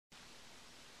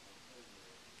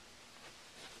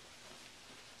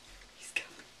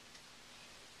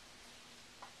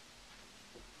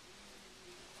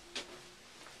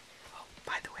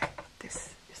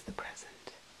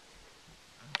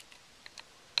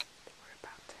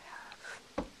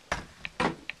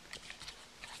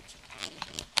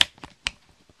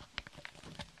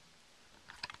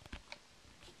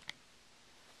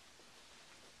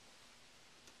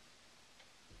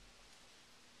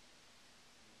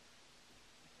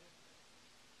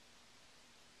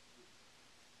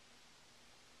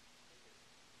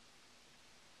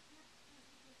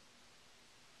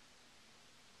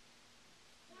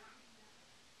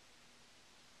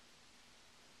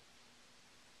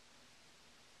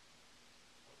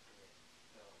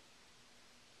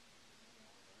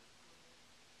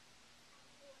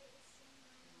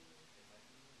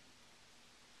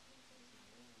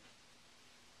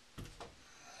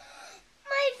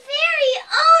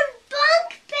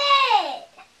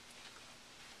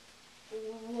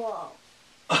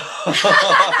You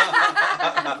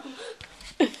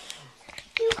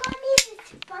got me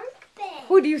this bunk bed.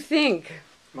 Who do you think?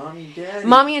 Mommy and Daddy.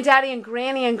 Mommy and Daddy and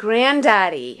Granny and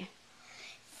Granddaddy.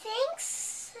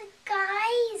 Thanks,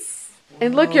 guys.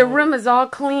 And look, your room is all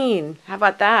clean. How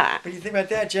about that? What do you think about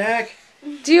that, Jack?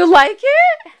 Do you like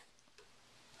it?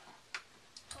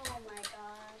 Oh my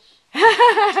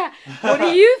gosh. What do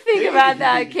you think about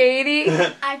that, Katie?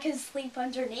 I could sleep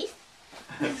underneath.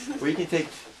 We can take.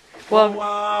 Well,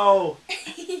 Wow.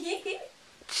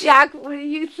 Jack, what do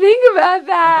you think about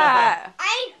that?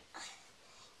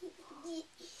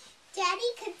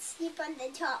 Daddy could sleep on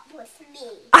the top with me.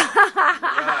 Right.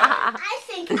 I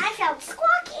think I felt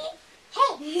squawky.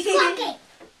 Hey,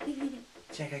 squawky.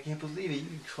 Jack, I can't believe it. You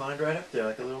climbed right up there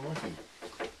like a little monkey.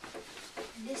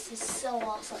 This is so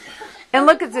awesome. And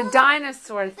look, it's a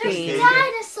dinosaur There's theme.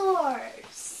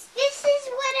 dinosaurs. This is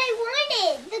what I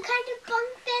wanted. The kind of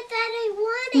bunk bed that I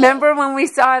wanted. Remember when we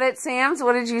saw it at Sam's?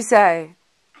 What did you say?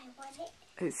 I want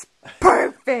it. It's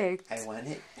perfect. I want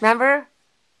it. Remember?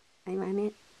 I want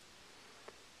it.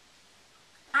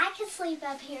 I can sleep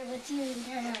up here with you.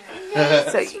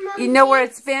 So you know where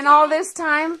it's been all this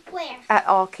time? Where? At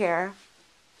All Care.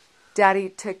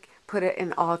 Daddy put it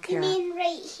in All You Care. mean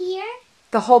right here?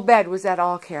 The whole bed was at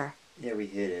All Care. Yeah, we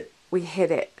hid it. We hid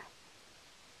it.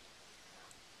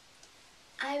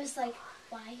 I was like,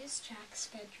 why is Jack's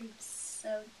bedroom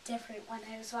so different when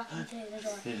I was walking through the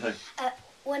door?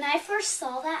 When I first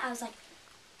saw that, I was like,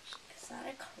 is that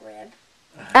a crib?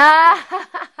 Ah!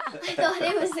 I thought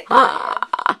it was a crib.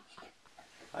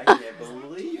 I can't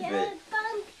believe Yeah, it.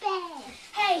 bunk bed.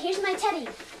 Hey, here's my teddy.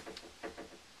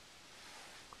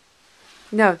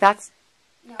 No, that's...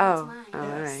 No, Oh, it's mine.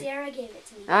 all right. Sarah gave it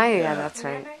to me. Oh, yeah, that's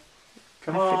right. Remember?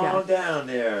 Come I on forgot. down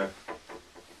there.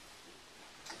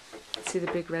 See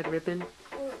the big red ribbon?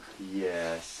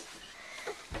 Yes.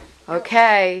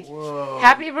 Okay. Whoa.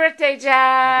 Happy birthday,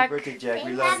 Jack. Happy birthday, Jack.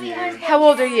 We love you. How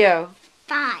old are you?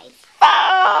 5.